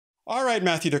All right,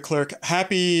 Matthew the clerk.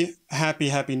 Happy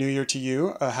New Year to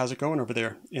you. How's it going over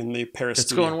there in the Paris It's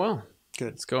studio? going well.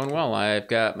 Good. It's going well. I've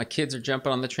got my kids are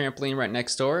jumping on the trampoline right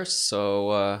next door,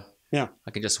 so Yeah.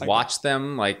 I can just watch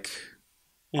them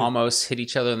almost hit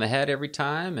each other in the head every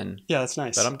time, and yeah, that's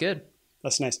nice. But I'm good.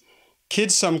 That's nice.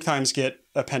 Kids sometimes get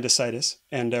appendicitis,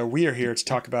 and we are here to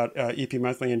talk about EP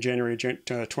Monthly in January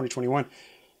 2021.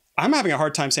 I'm having a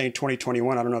hard time saying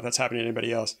 2021. I don't know if that's happening to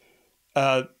anybody else.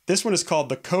 This one is called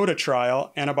the CODA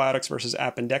Trial, Antibiotics versus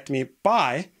Appendectomy,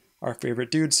 by our favorite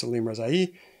dude, Salim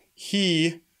Rezaie.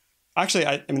 He, actually,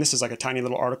 I mean, this is like a tiny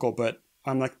little article, but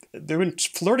I'm like, they've been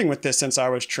flirting with this since I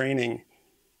was training.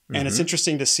 And it's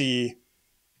interesting to see,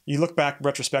 you look back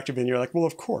retrospectively and you're like, well,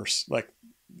 of course, like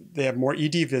they have more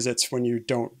ED visits when you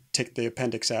don't take the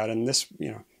appendix out. And this,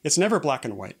 it's never black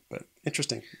and white, but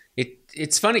interesting.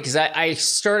 It's funny because I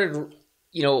started...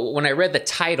 when I read the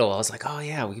title, I was like, oh,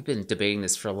 yeah, we've been debating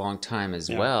this for a long time as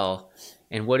well.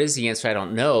 And what is the answer? I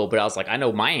don't know. But I was like, I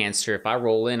know my answer. If I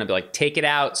roll in, I'd be like, take it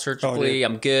out surgically.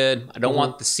 I'm good. I don't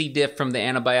want the C. diff from the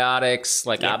antibiotics.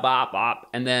 Bop.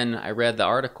 And then I read the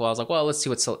article. I was like, well, let's see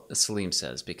what Salim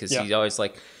says. Because he always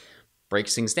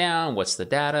breaks things down. What's the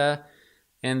data?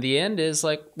 And the end is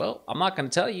like, well, I'm not going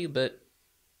to tell you, but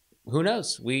who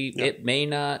knows? It may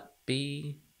not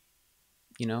be,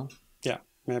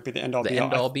 Might be the end all the be all.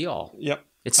 end all be all. Yep.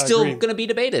 It's still going to be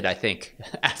debated, I think,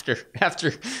 after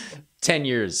 10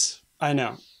 years. I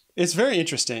know. It's very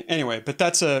interesting. Anyway, but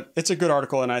it's a good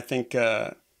article, and I think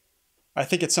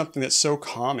it's something that's so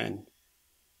common.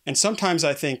 And sometimes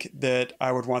I think that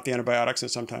I would want the antibiotics, and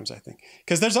sometimes I think,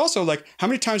 because there's also how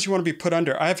many times you want to be put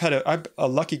under. I'm a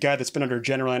lucky guy that's been under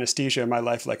general anesthesia in my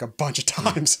life a bunch of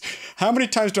times. How many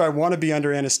times do I want to be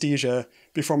under anesthesia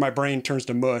before my brain turns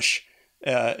to mush?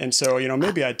 And so,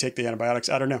 maybe I'd take the antibiotics.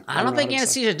 I don't know. I don't think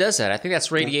anesthesia does that. I think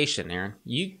that's radiation, Aaron.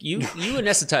 You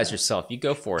anesthetize yourself. You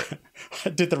go for it. I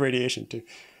did the radiation too.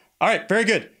 All right. Very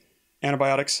good.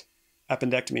 Antibiotics,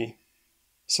 appendectomy,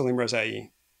 Salim Rezaie,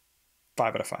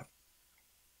 5 out of 5.